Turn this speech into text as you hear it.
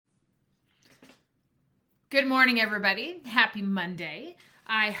Good morning, everybody. Happy Monday.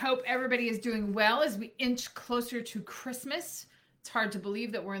 I hope everybody is doing well as we inch closer to Christmas. It's hard to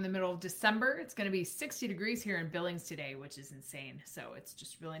believe that we're in the middle of December. It's going to be 60 degrees here in Billings today, which is insane. So it's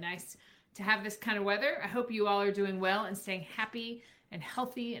just really nice to have this kind of weather. I hope you all are doing well and staying happy and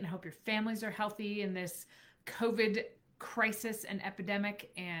healthy, and I hope your families are healthy in this COVID crisis and epidemic.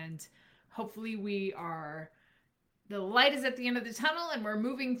 And hopefully the light is at the end of the tunnel and we're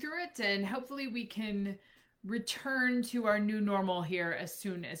moving through it, and hopefully we can return to our new normal here as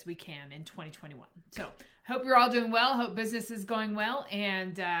soon as we can in 2021. So hope you're all doing well. Hope business is going well,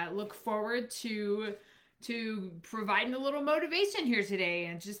 and look forward to providing a little motivation here today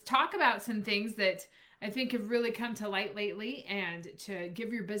and just talk about some things that I think have really come to light lately, and to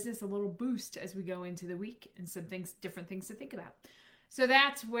give your business a little boost as we go into the week, and some things, different things to think about. So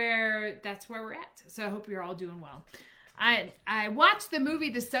that's where we're at. So I hope you're all doing well. I watched the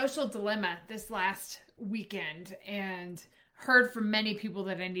movie The Social Dilemma this last weekend and heard from many people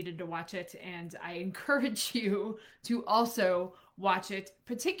that I needed to watch it, and I encourage you to also watch it,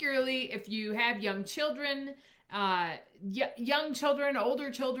 particularly if you have young children, older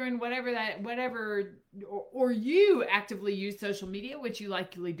children, or you actively use social media, which you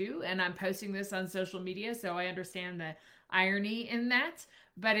likely do. And I'm posting this on social media, so I understand the irony in that.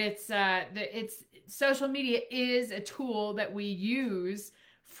 But it's social media is a tool that we use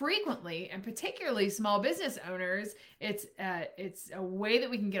frequently, and particularly small business owners. It's a way that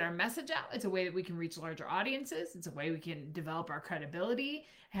we can get our message out. It's a way that we can reach larger audiences. It's a way we can develop our credibility.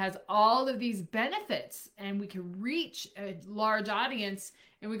 It has all of these benefits, and we can reach a large audience,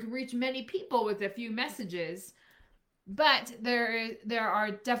 and we can reach many people with a few messages. But there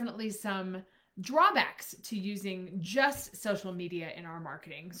are definitely some drawbacks to using just social media in our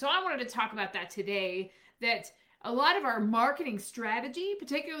marketing. So I wanted to talk about that today, that a lot of our marketing strategy,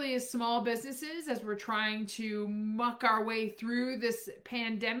 particularly as small businesses, as we're trying to muck our way through this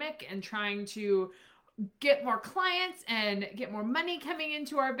pandemic and trying to get more clients and get more money coming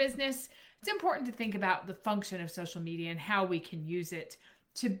into our business, it's important to think about the function of social media and how we can use it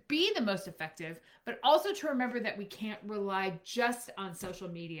to be the most effective, but also to remember that we can't rely just on social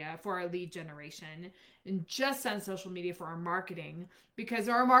media for our lead generation and just on social media for our marketing, because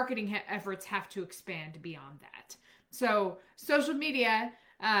our marketing efforts have to expand beyond that. So social media,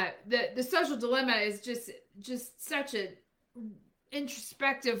 the Social Dilemma is just such an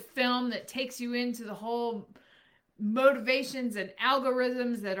introspective film that takes you into the whole motivations and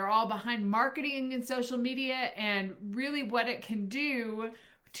algorithms that are all behind marketing and social media, and really what it can do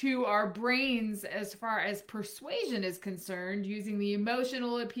to our brains as far as persuasion is concerned, using the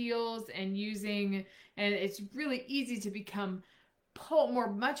emotional appeals and it's really easy to become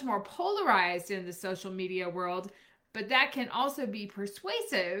much more polarized in the social media world. But that can also be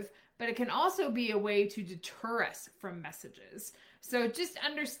persuasive, but it can also be a way to deter us from messages. So just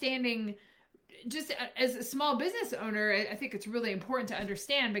understanding, just as a small business owner, I think it's really important to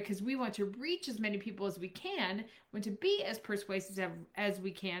understand, because we want to reach as many people as we can, want to be as persuasive as we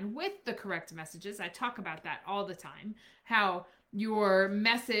can with the correct messages. I talk about that all the time, how your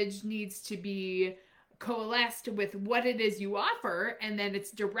message needs to be coalesced with what it is you offer, and then it's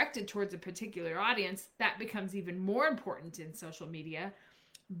directed towards a particular audience. That becomes even more important in social media.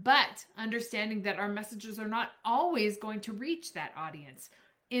 But understanding that our messages are not always going to reach that audience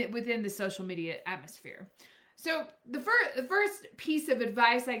within the social media atmosphere. So the first piece of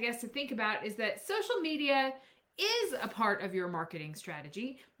advice, I guess, to think about is that social media is a part of your marketing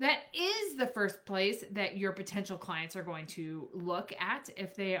strategy. That is the first place that your potential clients are going to look at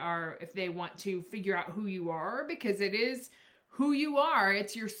if they want to figure out who you are, because it is who you are.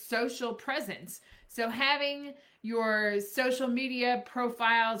 It's your social presence. So having your social media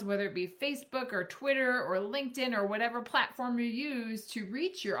profiles, whether it be Facebook or Twitter or LinkedIn or whatever platform you use to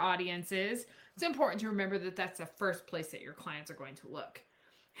reach your audiences, it's important to remember that that's the first place that your clients are going to look.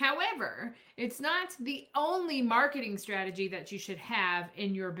 However, it's not the only marketing strategy that you should have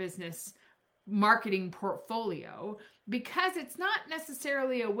in your business marketing portfolio, because it's not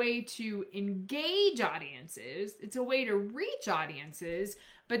necessarily a way to engage audiences. It's a way to reach audiences,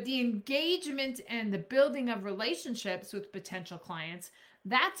 but the engagement and the building of relationships with potential clients,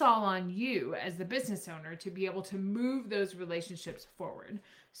 that's all on you as the business owner to be able to move those relationships forward.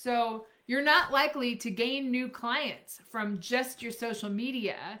 So you're not likely to gain new clients from just your social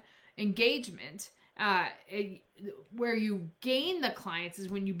media engagement. Where you gain the clients is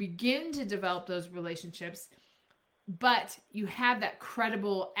when you begin to develop those relationships, but you have that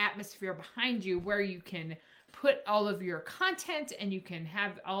credible atmosphere behind you where you can put all of your content and you can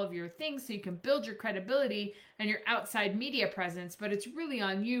have all of your things so you can build your credibility and your outside media presence, but it's really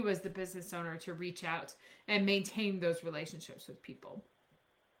on you as the business owner to reach out and maintain those relationships with people.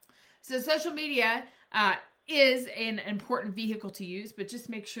 So social media is an important vehicle to use, but just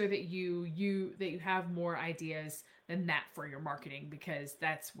make sure that you have more ideas than that for your marketing, because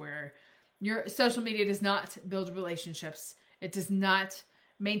that's where your social media does not build relationships. It does not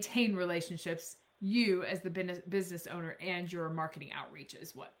maintain relationships. You as the business owner and your marketing outreach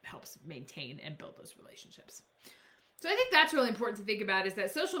is what helps maintain and build those relationships. So I think that's really important to think about, is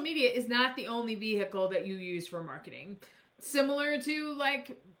that social media is not the only vehicle that you use for marketing. Similar to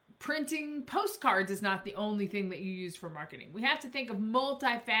like printing postcards is not the only thing that you use for marketing. We have to think of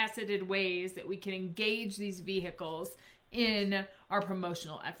multifaceted ways that we can engage these vehicles in our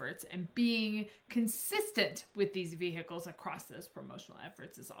promotional efforts, and being consistent with these vehicles across those promotional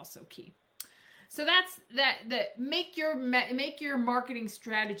efforts is also key. So that's that make your marketing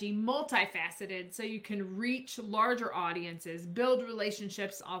strategy multifaceted so you can reach larger audiences, build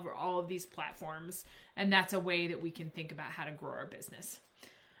relationships over all of these platforms, and that's a way that we can think about how to grow our business.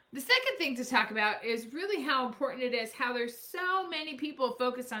 The second thing to talk about is really how important it is, how there's so many people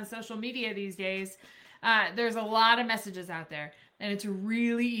focused on social media these days. There's a lot of messages out there, and it's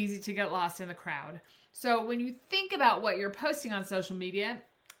really easy to get lost in the crowd. So when you think about what you're posting on social media,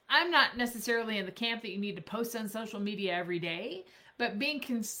 I'm not necessarily in the camp that you need to post on social media every day, but being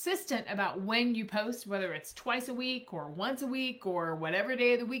consistent about when you post, whether it's twice a week or once a week or whatever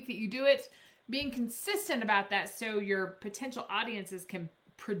day of the week that you do it, being consistent about that so your potential audiences can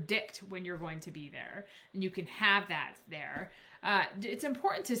predict when you're going to be there and you can have that there. It's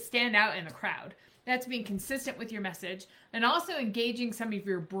important to stand out in the crowd. That's being consistent with your message and also engaging some of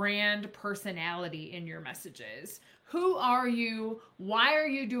your brand personality in your messages. Who are you? Why are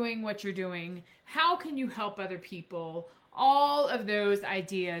you doing what you're doing? How can you help other people? All of those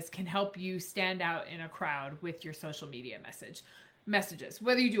ideas can help you stand out in a crowd with your social media messages.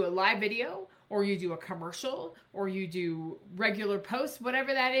 Whether you do a live video or you do a commercial or you do regular posts,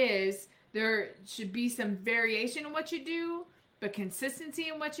 whatever that is, there should be some variation in what you do, but consistency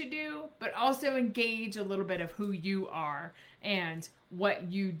in what you do, but also engage a little bit of who you are and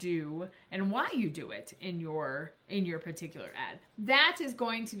what you do and why you do it in your particular ad. That is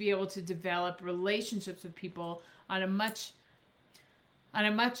going to be able to develop relationships with people on a much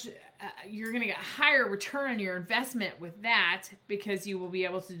you're going to get higher return on your investment with that, because you will be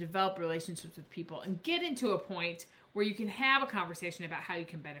able to develop relationships with people and get into a point where you can have a conversation about how you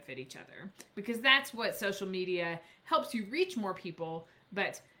can benefit each other, because that's what social media helps you reach more people.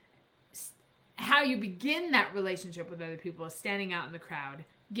 But how you begin that relationship with other people is standing out in the crowd,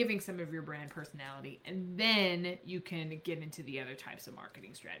 giving some of your brand personality, and then you can get into the other types of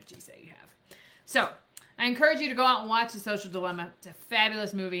marketing strategies that you have. So I encourage you to go out and watch The Social Dilemma. It's a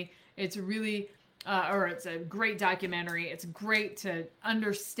fabulous movie. It's really, it's a great documentary. It's great to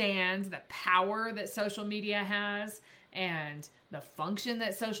understand the power that social media has and the function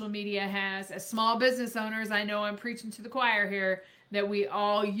that social media has. As small business owners, I know I'm preaching to the choir here, that we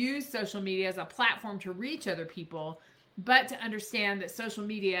all use social media as a platform to reach other people, but to understand that social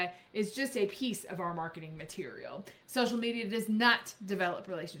media is just a piece of our marketing material. Social media does not develop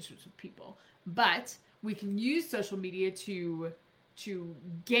relationships with people, but we can use social media to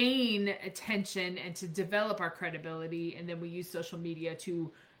gain attention and to develop our credibility, and then we use social media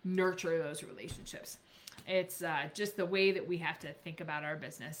to nurture those relationships. It's just the way that we have to think about our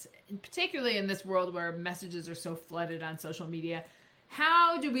business, and particularly in this world where messages are so flooded on social media.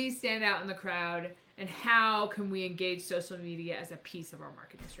 How do we stand out in the crowd, and how can we engage social media as a piece of our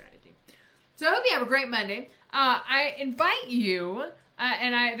marketing strategy? So I hope you have a great Monday. I invite you,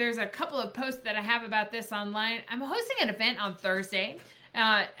 there's a couple of posts that I have about this online. I'm hosting an event on Thursday,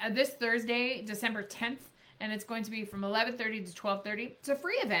 this Thursday, December 10th, and it's going to be from 11:30 to 12:30. It's a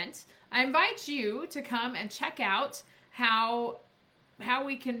free event. I invite you to come and check out how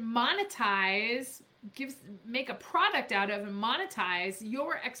we can monetize, make a product out of and monetize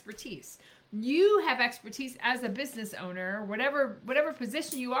your expertise. You have expertise as a business owner, whatever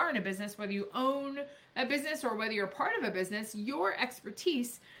position you are in a business, whether you own a business or whether you're part of a business, your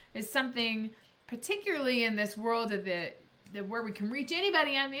expertise is something, particularly in this world of where we can reach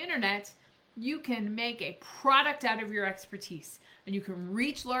anybody on the internet. You can make a product out of your expertise, and you can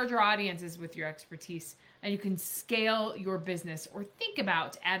reach larger audiences with your expertise, and you can scale your business, or think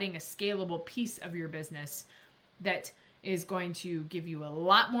about adding a scalable piece of your business that is going to give you a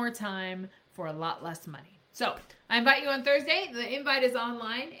lot more time for a lot less money. So I invite you on Thursday. The invite is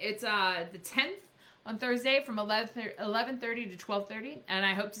online. It's the 10th on Thursday from 11:30 to 12:30, and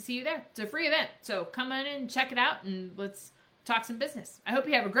I hope to see you there. It's a free event, so come on in and check it out, and let's talk some business. I hope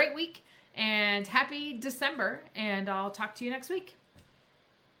you have a great week, and happy December, and I'll talk to you next week.